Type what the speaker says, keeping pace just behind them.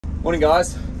Morning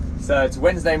guys, so it's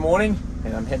Wednesday morning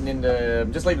and I'm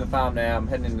just leaving the farm now. I'm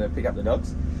heading in to pick up the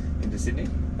dogs into Sydney.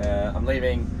 I'm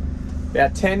leaving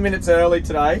about 10 minutes early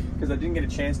today because I didn't get a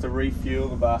chance to refuel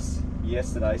the bus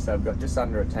yesterday, so I've got just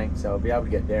under a tank, so I'll be able to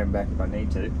get there and back if I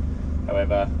need to.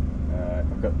 However,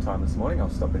 if I've got time this morning, I'll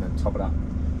stop in and top it up.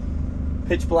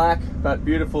 Pitch black but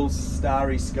beautiful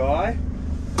starry sky,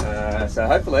 so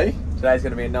hopefully today's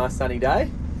going to be a nice sunny day.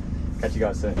 Catch you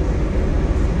guys soon.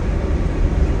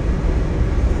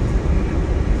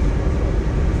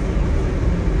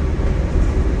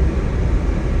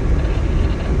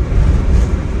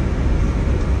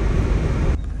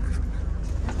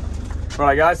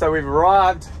 Right guys, so we've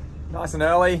arrived nice and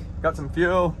early, got some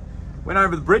fuel, went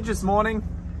over the bridge this morning.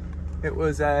 It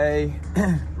was a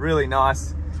really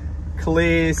nice,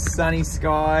 clear, sunny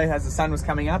sky as the sun was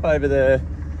coming up over the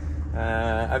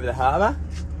harbour.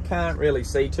 Can't really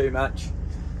see too much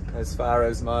as far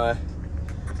as my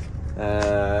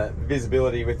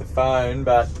visibility with the phone,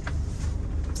 but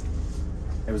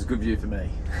it was a good view for me.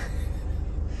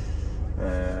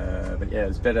 But yeah, it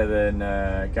was better than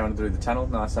going through the tunnel.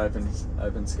 Nice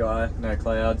open sky, no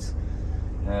clouds.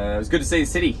 It was good to see the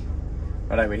city.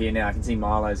 Right over here now, I can see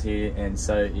Milo's here, and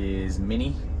so is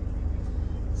Minnie.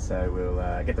 So we'll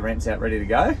get the rents out ready to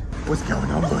go. What's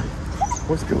going on, buddy?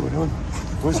 What's going on?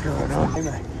 What's going on? Hey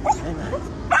mate, hey mate,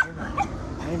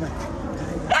 hey mate,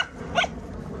 hey mate.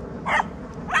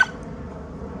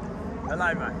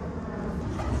 Hello mate.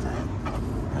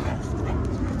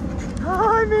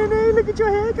 Hi Minnie, look at your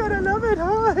haircut, I love it,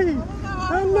 hi!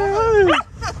 Hello!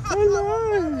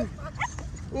 Hello!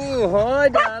 Oh, hi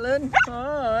darling,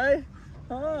 hi!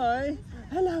 Hi!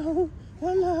 Hello!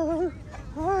 Hello!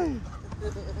 Hi!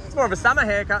 It's more of a summer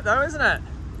haircut though, isn't it?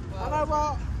 I know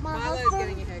what, Milo's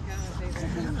getting a haircut.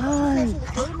 Hi!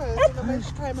 When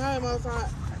she came home, I was like,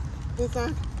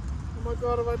 oh my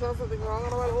god, have I done something wrong?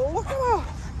 And I went, oh, look at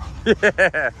her!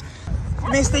 Yeah!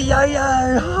 Mr. Yo-Yo!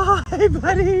 Hi,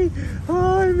 buddy!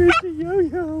 Hi, Mr.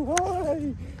 Yo-Yo!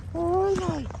 Hi! Hi,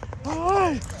 mate!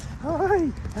 Hi! Hi!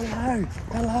 Hello!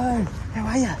 Hello! How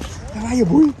are you? How are you,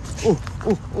 boy? Oh!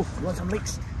 You want some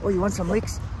licks? Oh, you want some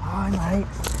licks? Hi, mate!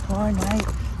 Hi, mate!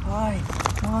 Hi!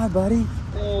 Hi, buddy!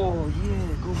 Oh, yeah!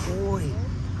 Good boy!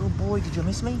 Good boy! Did you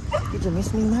miss me? Did you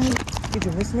miss me, mate? Did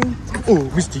you miss me? Oh,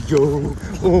 Mr. Yo!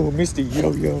 Oh, Mr.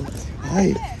 Yo-Yo!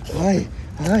 Hi! Hi!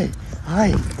 Hi!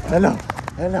 Hi! Hello!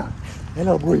 Hello!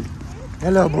 Hello, boy!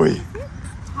 Hello, boy!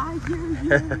 Hi,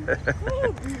 Yo-Yo!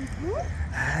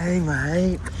 Hey,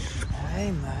 mate!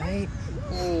 Hey, mate!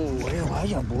 Oh, how are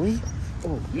you, boy?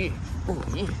 Oh, yeah! Oh,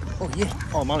 yeah! Oh, yeah!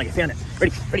 Oh, Molly, I found it!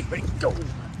 Ready, go!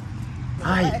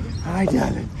 Hi! Hi,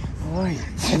 darling! Hi!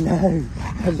 Hello!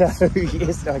 Hello!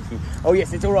 Yes, Doggy! Oh,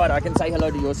 yes, it's alright, I can say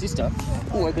hello to your sister.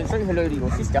 Oh, I can say hello to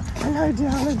your sister. Hello,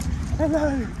 darling!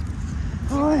 Hello!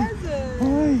 Hi!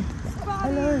 Hi!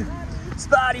 Hello!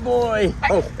 Sparty boy!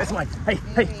 Oh, that's mine. Hey!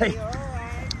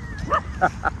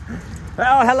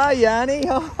 Oh, hello, Yanni.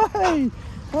 Hi!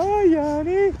 Hi,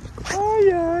 Yanni. Hi,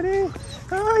 Yanni.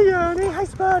 Hi, Yanni. Hey,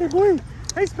 Sparty boy.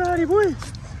 Hey, Sparty boy.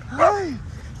 Hi.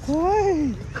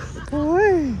 Hi.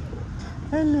 Hi.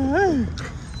 Hello.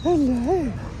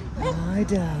 Hello. Hi,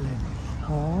 darling.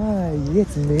 Hi.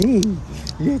 It's me.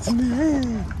 It's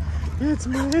me. It's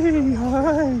me.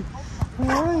 Hi.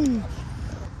 Hi.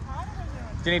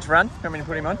 Do you need to run? Do you want me to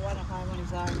put him on? One at home on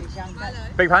his own, he's young.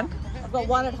 Big pun? I've got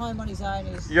one at home on his own.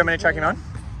 You want me to chuck him on?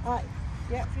 Alright,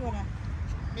 yeah, if you want to.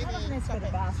 Let's go to the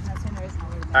bathroom, that's when there isn't a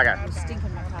little Okay. bit.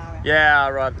 Stinking my car out. Yeah,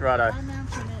 righto. I'm now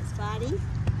 2 minutes, Barty.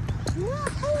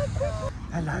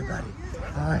 Hello, buddy.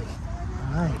 Hi.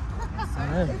 Hi.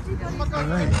 Hi.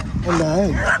 Hello.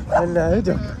 Hello,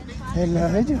 dog.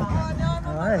 Hello, dog.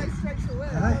 Hi.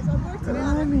 Hi.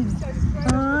 Hi, Minnie.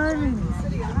 Hi, Minnie.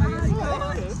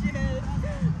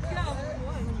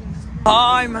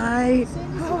 Hi, mate.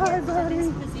 Hi,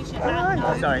 buddy. Hi.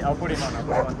 Oh, sorry, I'll put him on.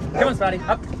 Come on, Sparty.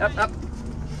 Up.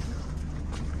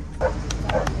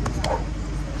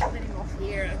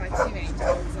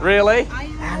 Really?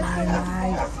 Hello,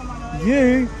 mate.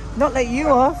 You? Not let you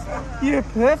off? You're a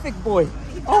perfect boy.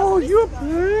 Oh, you're a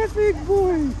perfect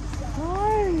boy.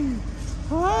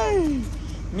 Hi.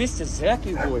 Mr.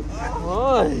 Zaki boy.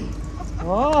 Hi.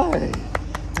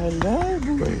 Hello,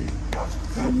 boy.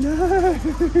 Hello.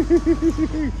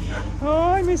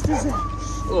 Hi, Mr. Zach.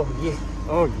 Oh, yeah.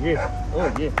 Oh,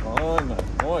 mate.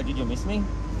 Oh, did you miss me?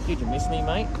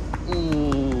 Mate?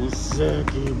 Oh,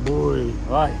 Zaki boy.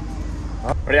 Hi.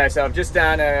 Righto, so I've just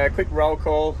done a quick roll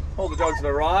call. All the dogs have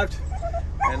arrived,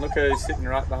 and look who's sitting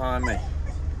right behind me.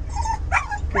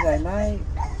 G'day, mate.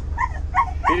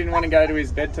 He didn't want to go to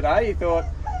his bed today. He thought,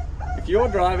 if you're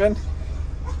driving,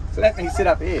 Let me sit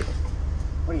up here.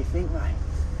 What do you think, mate?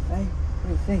 Hey, what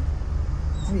do you think?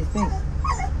 What do you think?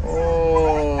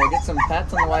 Oh, get some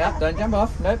pats on the way up. Don't jump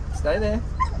off. Nope, stay there.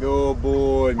 Good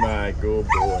boy, mate. Good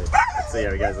boy. Let's see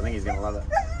how he goes. I think he's going to love it.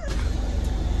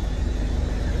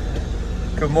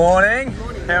 Good morning.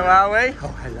 How are we? Oh,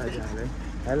 hello, darling.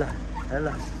 Hello.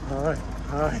 Hello. Hi.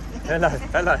 Hi. Hello.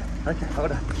 Hello. Okay,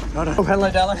 hold on. Hold on. Oh, hello,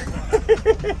 darling.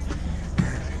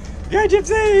 Go,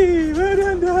 Gypsy. Well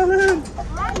done, darling.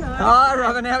 Hi,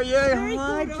 Robin. How are you? Very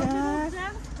Hi, good.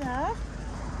 Jack. Stuff.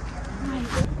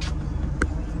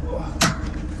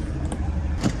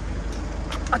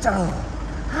 Otto.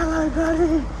 Hello,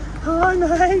 buddy. Hi,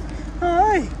 mate.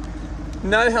 Hi.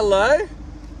 No hello?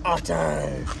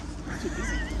 Otto.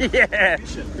 Yeah.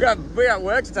 We got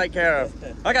work to take care of.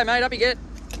 Okay, mate, up you get.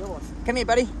 Come here,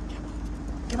 buddy.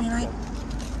 Come here, mate.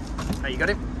 Oh, you got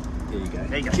him? There you go.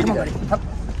 There you go. Come on, buddy. Up.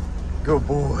 Good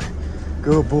boy.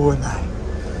 Good boy, mate.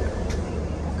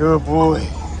 Good boy.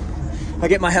 I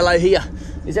get my hello here.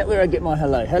 Is that where I get my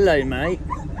hello? Hello, mate.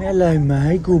 Hello,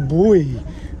 mate. Good boy.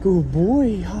 Good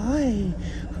boy. Hi.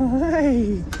 Hi.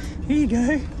 Here you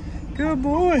go. Good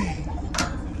boy.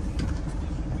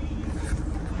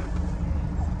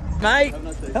 Mate.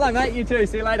 Hello, mate. You too.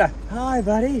 See you later. Hi,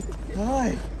 buddy.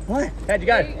 Hi. Hi. How'd you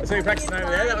go? I saw you practicing over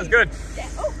there. That was good. Yeah.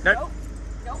 Oh, Nope.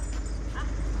 Nope.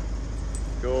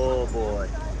 Good boy.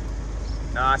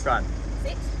 Nice one.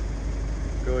 Sit.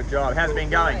 Good job. How's it been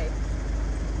going?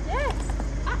 Yes.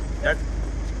 Nope.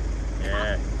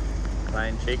 Yeah.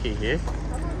 Playing cheeky here.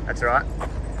 That's right.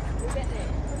 We'll get there.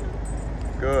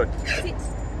 Good. Sit.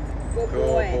 Good Good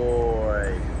boy.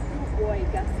 boy. Good boy,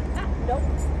 Gussy. Nope.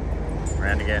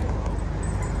 Round again.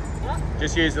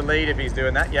 Just use the lead if he's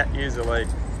doing that. Yeah, use the lead.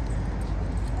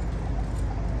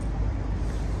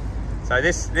 So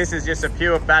this is just a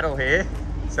pure battle here.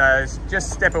 So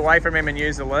just step away from him and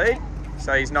use the lead.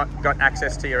 So he's not got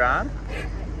access to your arm.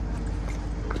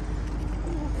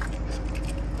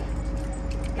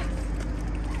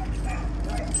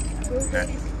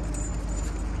 Okay.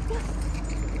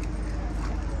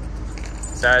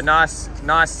 So nice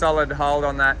solid hold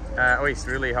on that. Oh, he's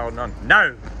really holding on.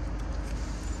 No!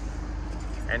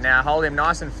 And now hold him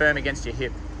nice and firm against your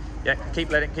hip. Yeah,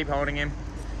 keep holding him.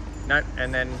 Nope,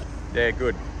 and then there,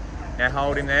 good. Now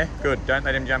hold him there. Good. Don't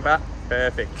let him jump up.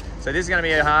 Perfect. So this is going to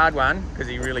be a hard one because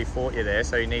he really fought you there,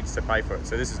 so he needs to pay for it.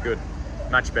 So this is good.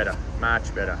 Much better.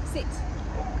 Much better. Sit.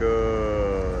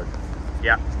 Good.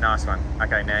 Yep, nice one.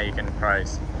 Okay, now you can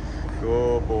praise.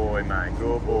 Good boy, mate.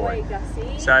 Good boy.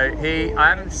 Gussy. So I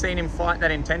haven't seen him fight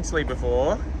that intensely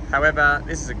before. However,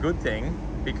 this is a good thing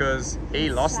because he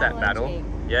lost that battle.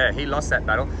 Yeah, he lost that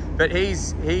battle. But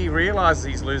he realises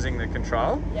he's losing the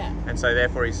control. Yeah. And so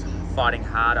therefore he's fighting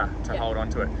harder to hold on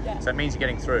to it. Yeah. So it means you're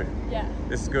getting through. Yeah.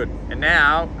 This is good. And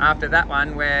now, after that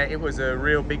one where it was a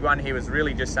real big one, he was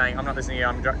really just saying, I'm not listening to you,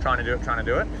 I'm trying to do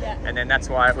it. Yeah. And then that's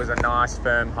why it was a nice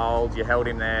firm hold. You held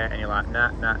him there and you're like,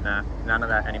 nah, none of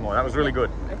that anymore. That was really good.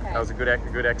 Okay. That was a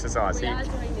good exercise. We are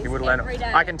doing this he would have learned every it.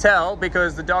 day. I can tell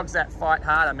because the dogs that fight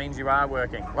harder means you are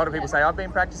working. A lot of people say, I've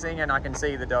been practicing and I can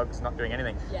see the dog's not doing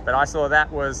anything. Yeah. But I saw that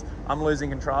was, I'm losing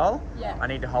control. Yeah. I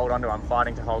need to hold on to it. I'm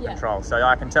fighting to hold Yeah. control. So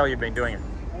I can tell you've been doing it.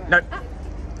 Nope.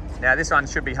 Now this one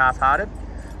should be half-hearted,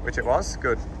 which it was.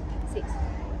 Good. Sit.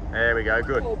 There we go.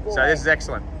 Good. Oh, boy. So this is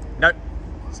excellent. Nope.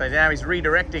 So now he's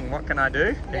redirecting. What can I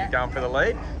do? Yeah. He's going for the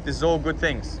lead. This is all good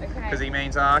things. Okay. Because he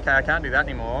means, oh, okay, I can't do that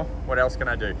anymore. What else can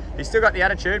I do? He's still got the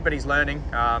attitude, but he's learning.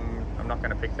 I'm not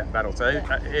going to pick that battle. So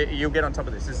you'll get on top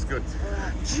of this. This is good.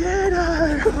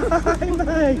 Jedi! Hi,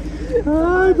 mate.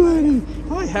 Hi, buddy.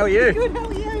 Hi, how are you? Good, how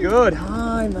are you? Good.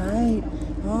 Hi, mate.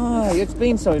 Hi. It's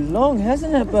been so long,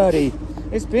 hasn't it, buddy?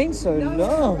 It's been so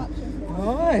long.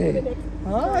 Hi.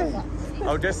 Hi.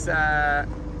 I'll just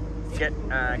get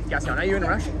Gussy on. Are you in a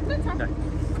rush? No.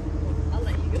 I'll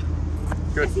let you go.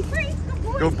 Good. Gussy free. Good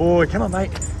boy. Good boy. Come on,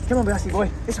 mate. Come on, Gussy boy.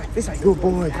 This way. Good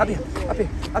boy. Up here.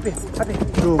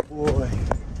 Good boy.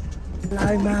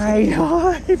 Hello, mate.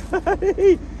 Hi,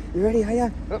 buddy. You ready, are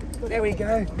you? Oh, there we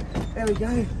go.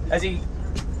 As he...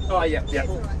 Oh, yeah.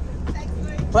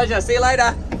 Pleasure. See you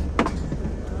later.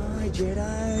 Hi,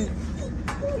 Jeddo.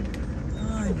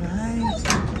 Hi, mate.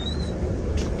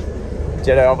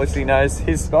 Jeddo obviously knows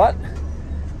his spot.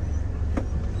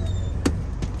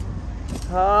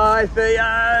 Hi, Theo.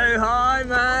 Hi,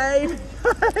 mate.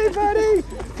 Hi, buddy.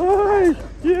 Hi.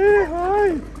 Yeah,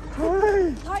 hi.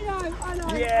 I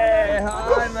know. Yeah,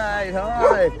 hi,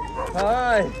 mate.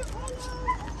 Hi.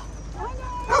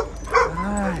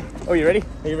 Oh, you ready?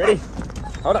 Are you ready?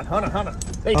 Hold on.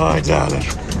 Hey. Hi, darling.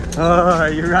 Oh,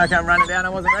 you can't run it down. I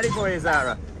wasn't ready for you,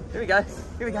 Zara. Here we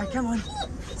go. Come on.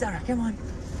 Zara, come on.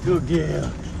 Good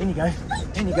girl. In you go.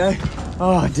 In you go.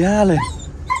 Oh, darling.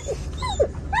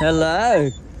 Hello.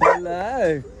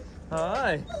 Hello.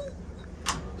 Hi.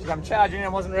 I'm charging. I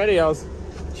wasn't ready. I was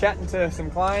chatting to some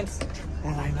clients.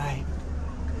 Hello, mate.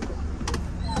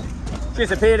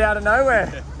 Just appeared out of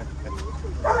nowhere.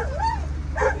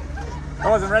 I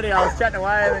wasn't ready. I was chatting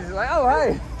away and then she's like, oh,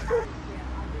 hey.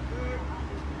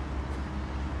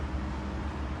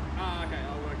 Oh, okay.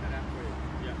 I'll work that out for you.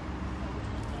 Yeah.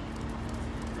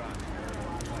 Right.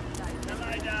 Hello,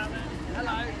 darling.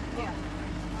 Hello.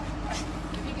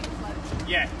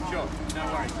 Yeah, sure. No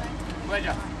worries.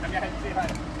 Pleasure. Okay, see you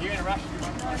later. Are you in a rush?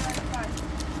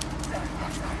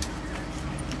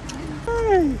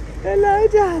 Hey, hello,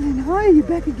 darling. Hi, you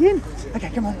back again? Okay,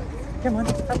 come on. Come on.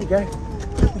 Up you go.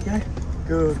 Up you go.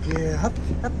 Good girl. Up,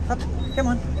 up, up. Come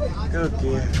on. Good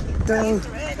girl. Go.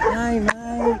 Hey,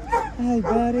 mate. Hey,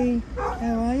 buddy.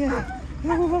 How are you?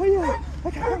 How are you?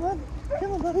 Okay, come on.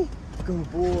 Come on, buddy.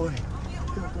 Good boy.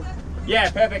 Good boy.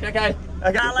 Yeah, perfect. Okay.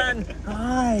 Darling.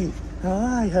 Hi.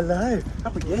 Hi, hello.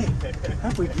 Up we get.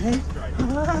 Up we get.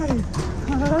 Hi.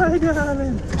 Hi,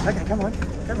 darling. Okay, come on.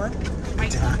 Come on.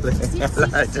 Darling.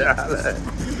 Hello,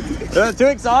 darling. Too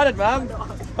excited, Mum.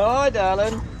 Hi,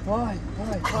 darling. Hi,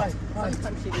 hi, hi, hi.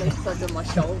 Sometimes she leaps over my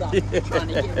shoulder trying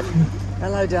to get in.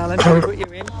 Hello, darling. Can we put you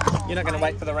in? You're not going to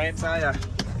wait for the rants, are you?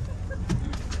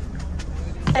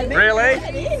 Really?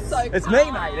 It's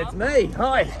me, mate. It's me.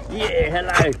 Hi. Yeah,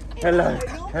 hello. Hello.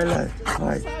 Hello.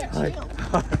 Hi. Hi.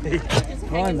 Hi.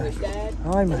 Hi, mate.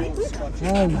 Hi, mate.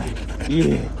 Hi, mate.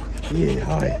 Yeah. Yeah,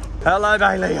 hi. Hello,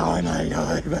 Bailey. Hi, mate.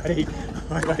 Hi, buddy.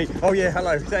 Hi, buddy. Oh, yeah,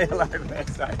 hello. Say hello.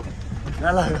 Say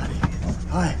hello, buddy.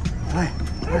 Hi. Hi. Hi.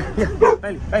 Yeah, yeah.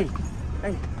 Bailey. Bailey.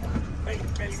 Bailey. Bailey.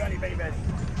 Bailey, buddy. Bailey, buddy.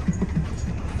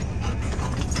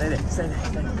 Stay there. Stay there.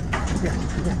 Stay there. Yeah,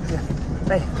 yeah, yeah.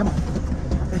 Bailey, come on.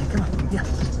 Bailey, come on. Yeah,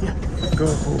 yeah.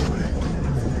 Good boy.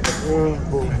 Good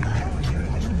boy, mate.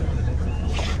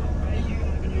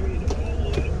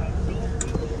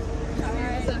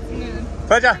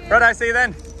 Pleasure. Righto, see you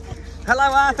then.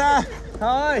 Hello, Arthur.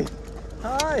 Hi.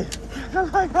 Hi.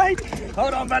 Hello, mate.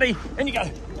 Hold on, buddy. In you go.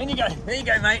 In you go. There you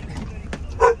go, mate.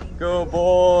 Good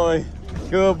boy.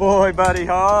 Good boy, buddy.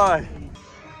 Hi.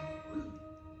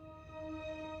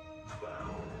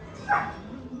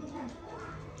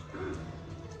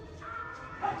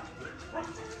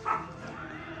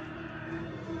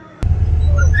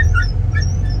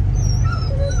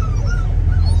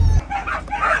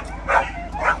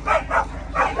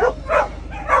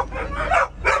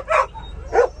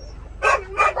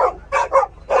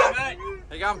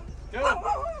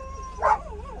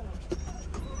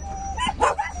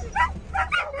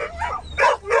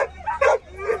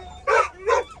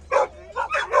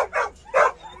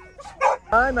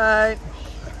 Hi, mate.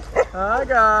 Hi,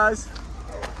 guys.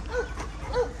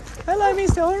 Hello,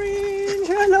 Mr. Orange.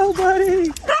 Hello,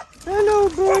 buddy. Hello,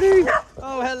 buddy.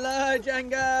 Oh, hello,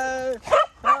 Django.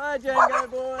 Hi,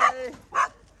 Django boy.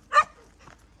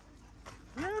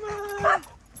 Come on.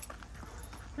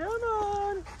 Come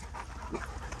on.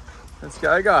 Let's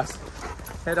go, guys.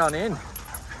 Head on in.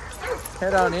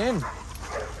 Head on in.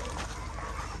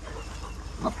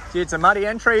 Gee, it's a muddy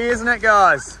entry, isn't it,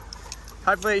 guys?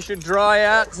 Hopefully it should dry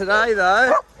out today,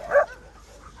 though.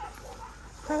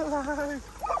 Hello.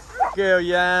 Girl,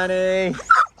 Yanni.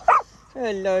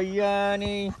 Hello,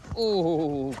 Yanni.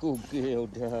 Oh, good girl,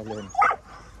 darling.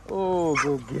 Oh,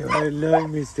 good girl. Hello,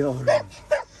 Mr. Orange.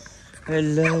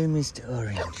 Hello, Mr.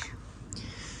 Orange.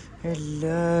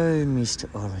 Hello, Mr.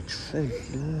 Orange.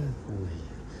 Hello, boy.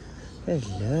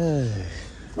 Hello.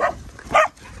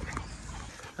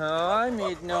 Hi,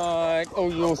 Midnight. Oh,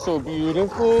 you're so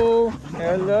beautiful.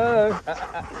 Hello.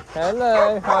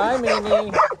 Hello. Hi,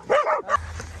 Minnie.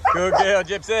 Good girl,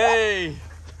 Gypsy.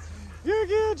 Good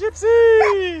girl,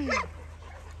 Gypsy.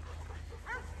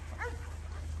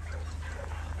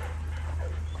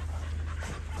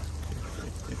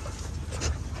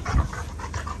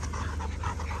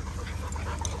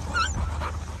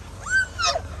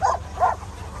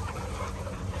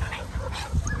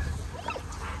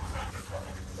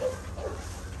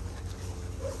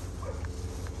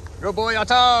 Good boy,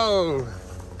 Otto.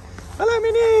 Hello,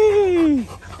 Minnie.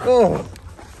 Oh.